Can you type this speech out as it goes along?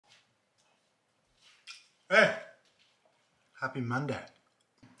Hey, happy Monday.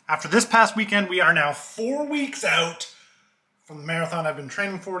 After this past weekend, we are now 4 weeks out from the marathon I've been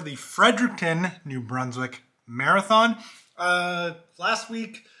training for, the Fredericton, New Brunswick Marathon. Last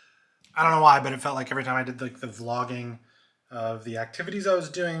week, I don't know why, but it felt like every time I did like the vlogging of the activities I was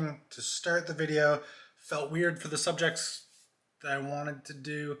doing to start the video, felt weird for the subjects that I wanted to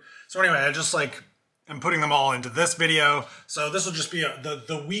do. So anyway, I just I'm putting them all into this video. So this will just be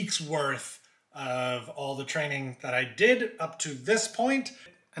the week's worth of all the training that I did up to this point.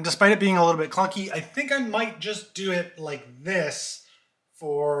 And despite it being a little bit clunky, I think I might just do it like this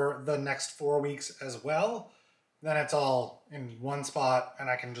for the next 4 weeks as well. Then it's all in one spot and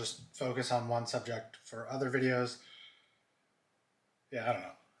I can just focus on one subject for other videos. Yeah, I don't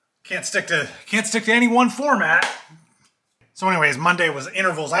know. Can't stick to any one format. So anyways, Monday was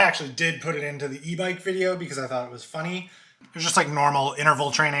intervals. I actually did put it into the e-bike video because I thought it was funny. It was just like normal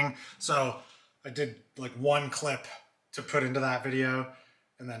interval training. So I did like one clip to put into that video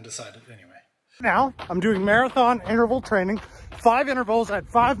and then decided anyway. Now I'm doing marathon interval training, 5 intervals at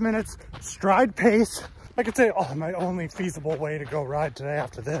 5 minutes, stride pace. I could say, oh, my only feasible way to go ride today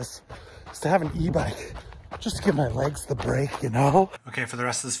after this is to have an e-bike, just to give my legs the break, you know? Okay, for the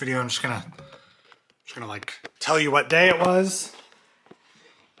rest of this video, I'm just gonna like tell you what day it was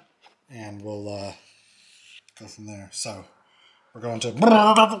and we'll go from there. So we're going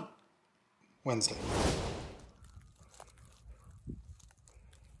to Wednesday.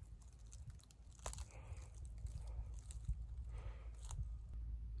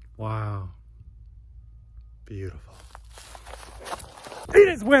 Wow. Beautiful. It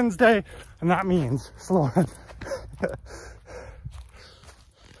is Wednesday, and that means slow on.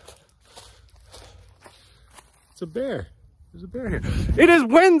 It's a bear. There's a bear here. It is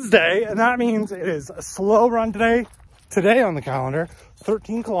Wednesday, and that means it is a slow run today. Today on the calendar,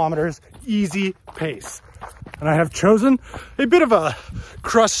 13 kilometers, easy pace. And I have chosen a bit of a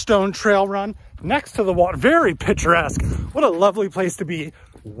crushed stone trail run next to the water. Very picturesque. What a lovely place to be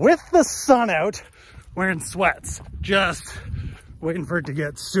with the sun out, wearing sweats. Just waiting for it to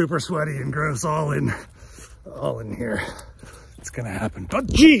get super sweaty and gross all in here. It's gonna happen. But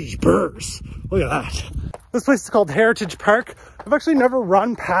geez, birds, look at that. This place is called Heritage Park. I've actually never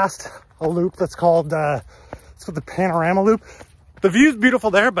run past a loop that's called the Panorama Loop. The view's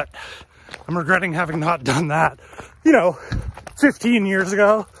beautiful there, but I'm regretting having not done that, you know, 15 years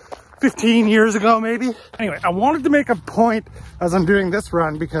ago maybe. Anyway, I wanted to make a point as I'm doing this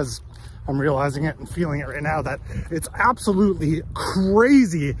run because I'm realizing it and feeling it right now that it's absolutely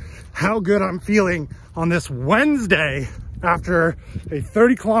crazy how good I'm feeling on this Wednesday after a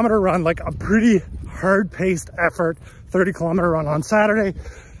 30-kilometer run, like a pretty hard-paced effort, 30-kilometer run on Saturday,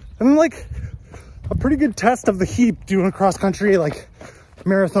 and then like a pretty good test of the heap doing a cross-country like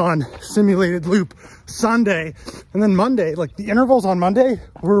marathon simulated loop Sunday. And then Monday, like the intervals on Monday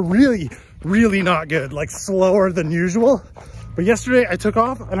were really not good, like slower than usual. But yesterday I took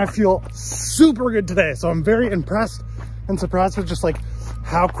off and I feel super good today. So I'm very impressed and surprised with just like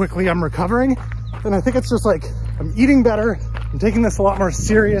how quickly I'm recovering. And I think it's just like, I'm eating better. I'm taking this a lot more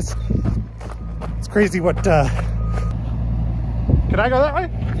serious. It's crazy what, can I go that way?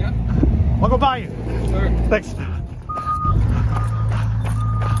 Yeah. I'll go by you. Sure. Thanks.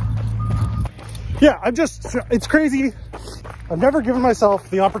 Yeah, it's crazy. I've never given myself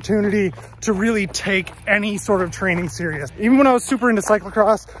the opportunity to really take any sort of training serious. Even when I was super into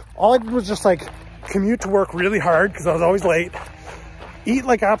cyclocross, all I did was just like commute to work really hard because I was always late, eat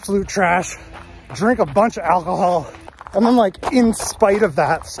like absolute trash, drink a bunch of alcohol, and then like in spite of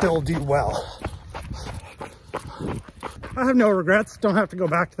that, still do well. I have no regrets. Don't have to go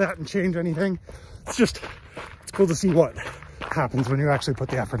back to that and change anything. It's cool to see what happens when you actually put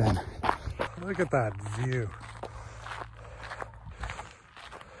the effort in. Look at that view.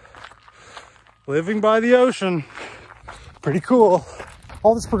 Living by the ocean. Pretty cool.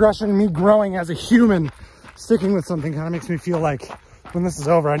 All this progression, me growing as a human, sticking with something kind of makes me feel like when this is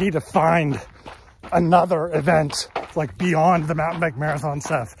over, I need to find another event like beyond the mountain bike marathon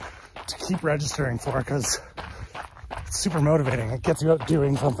stuff to keep registering for, because it's super motivating. It gets you out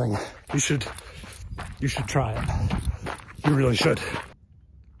doing something. You should try it. You really should.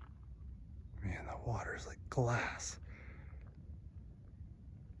 Man, the water's like glass.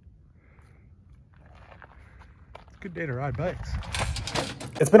 Good day to ride bikes.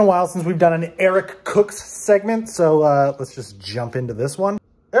 It's been a while since we've done an Eric Cooks segment, so let's just jump into this one.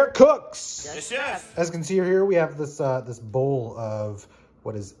 Eric Cooks! Yes, chef! As you can see here, we have this this bowl of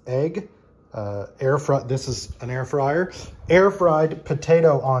what is egg, this is an air fryer, air fried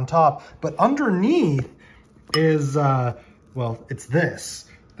potato on top, but underneath is, well, it's this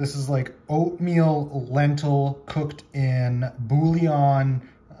This is like oatmeal lentil cooked in bouillon.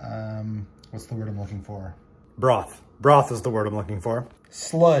 What's the word I'm looking for? Broth. Broth is the word I'm looking for.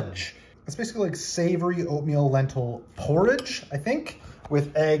 Sludge. It's basically like savory oatmeal lentil porridge, I think,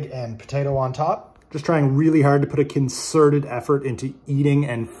 with egg and potato on top. Just trying really hard to put a concerted effort into eating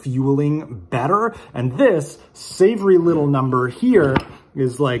and fueling better. And this savory little number here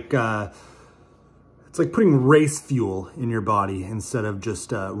is like, it's like putting race fuel in your body instead of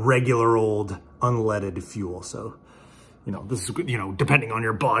just regular old unleaded fuel. So, you know, this is, you know, depending on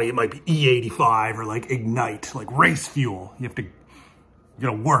your body, it might be E85 or like Ignite, like race fuel. You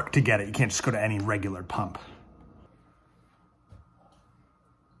gotta work to get it. You can't just go to any regular pump.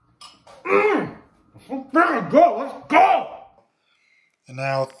 Let's go! And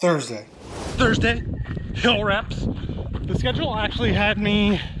now Thursday. Thursday, hill reps. The schedule actually had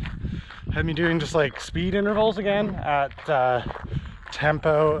me doing just like speed intervals again at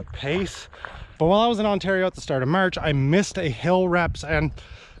tempo pace. But while I was in Ontario at the start of March, I missed a hill reps, and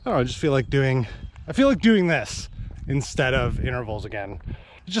I don't know, I just feel like doing this instead of intervals again.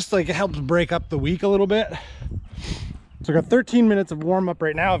 It just like, it helps break up the week a little bit. So I got 13 minutes of warm up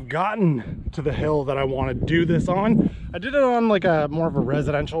right now. I've gotten to the hill that I want to do this on. I did it on like a more of a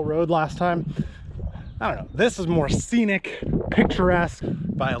residential road last time. I don't know, this is more scenic, picturesque,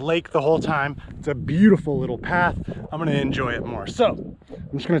 by a lake the whole time. It's a beautiful little path. I'm gonna enjoy it more. So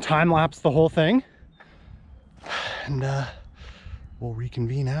I'm just gonna time lapse the whole thing, and we'll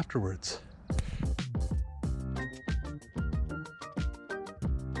reconvene afterwards.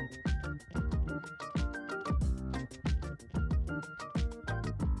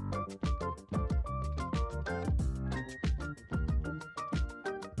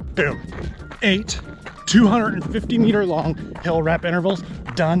 Boom. 8 250 meter long hill rep intervals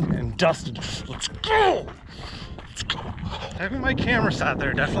done and dusted. Let's go! Let's go. Having my camera sat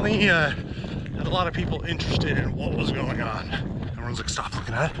there definitely had a lot of people interested in what was going on. Everyone's like, stop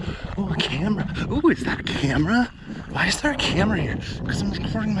looking at it. Oh, a camera. Oh, is that a camera? Why is there a camera here? Because I'm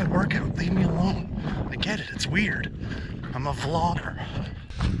recording my workout. Leave me alone. I get it. It's weird. I'm a vlogger.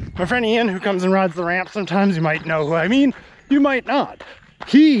 My friend Ian, who comes and rides the ramp sometimes, you might know who I mean. You might not.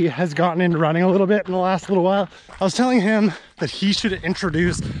 He has gotten into running a little bit in the last little while. I was telling him that he should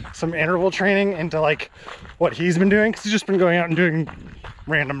introduce some interval training into like what he's been doing, because he's just been going out and doing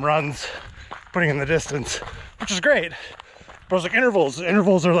random runs, putting in the distance, which is great. But I was like,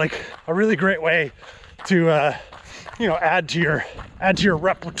 intervals are like a really great way to you know, add to your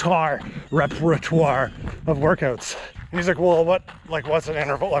repertoire of workouts. And he's like, well, what's an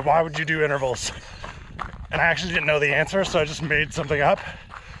interval? Like, why would you do intervals? And I actually didn't know the answer, so I just made something up.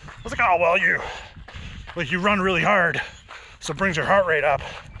 I was like, oh, well, you run really hard, so it brings your heart rate up,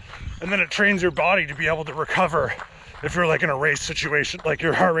 and then it trains your body to be able to recover if you're like in a race situation, like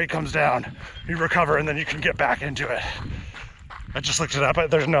your heart rate comes down, you recover, and then you can get back into it. I just looked it up.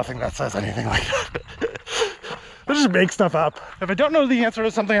 There's nothing that says anything like that. I just make stuff up. If I don't know the answer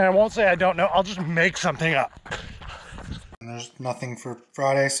to something, I won't say I don't know. I'll just make something up. And there's nothing for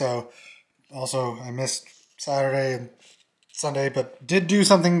Friday, so also I missed Saturday and Sunday, but did do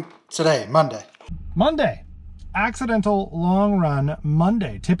something today, Monday. Monday, accidental long run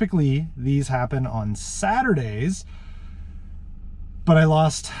Monday. Typically these happen on Saturdays, but I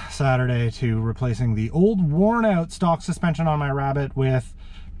lost Saturday to replacing the old worn out stock suspension on my Rabbit with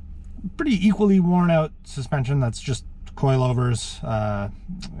pretty equally worn out suspension that's just coilovers.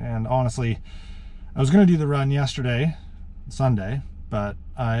 And honestly, I was gonna do the run yesterday, Sunday, but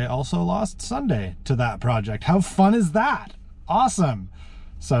I also lost Sunday to that project. How fun is that? Awesome.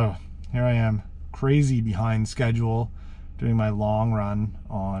 So here I am, crazy behind schedule, doing my long run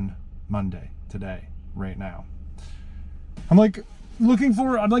on Monday, today, right now. I'm like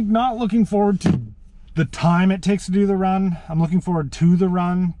not looking forward to the time it takes to do the run. I'm looking forward to the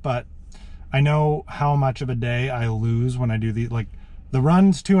run, but I know how much of a day I lose when I do the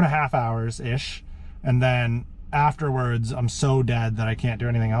run's 2.5 hours-ish, and then afterwards I'm so dead that I can't do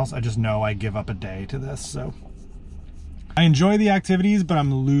anything else. I just know I give up a day to this. So I enjoy the activities, but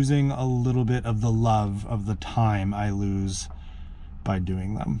I'm losing a little bit of the love of the time I lose by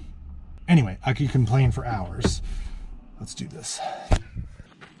doing them. Anyway, I could complain for hours. Let's do this.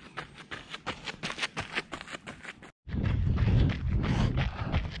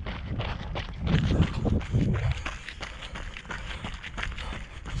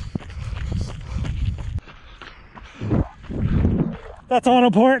 That's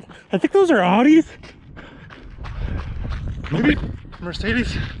Autoport. I think those are Audis. Maybe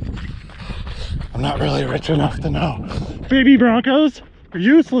Mercedes. I'm not really rich enough to know. Baby Broncos, a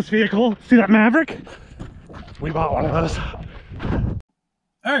useless vehicle. See that Maverick? We bought one of those.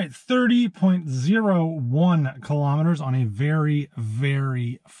 All right, 30.01 kilometers on a very,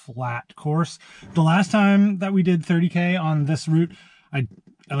 very flat course. The last time that we did 30K on this route, I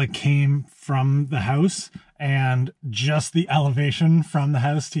like came from the house, and just the elevation from the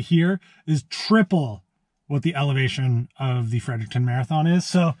house to here is triple what the elevation of the Fredericton Marathon is.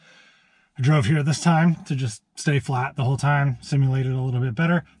 So I drove here this time to just stay flat the whole time, simulated a little bit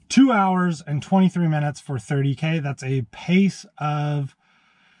better. 2 hours and 23 minutes for 30K. That's a pace of...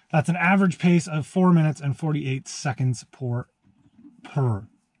 That's an average pace of 4 minutes and 48 seconds per kilometer.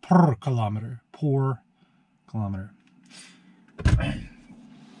 Per kilometer.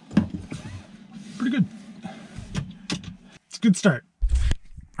 Pretty good. It's a good start.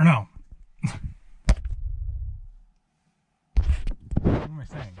 Or no. What am I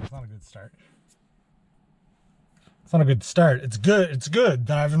saying? It's not a good start. It's not a good start. It's good. It's good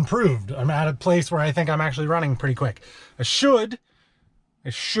that I've improved. I'm at a place where I think I'm actually running pretty quick. I should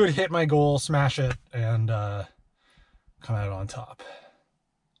hit my goal, smash it, and come out on top.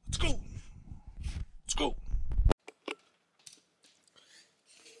 Let's go. Let's go.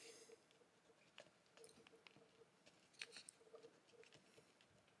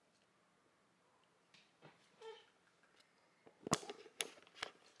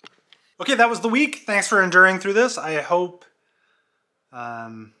 Okay, that was the week. Thanks for enduring through this. I hope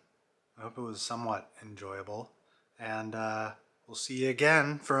it was somewhat enjoyable. And we'll see you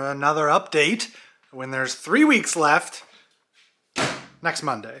again for another update when there's 3 weeks left. Next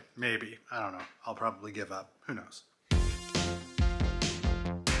Monday, maybe. I don't know. I'll probably give up. Who knows?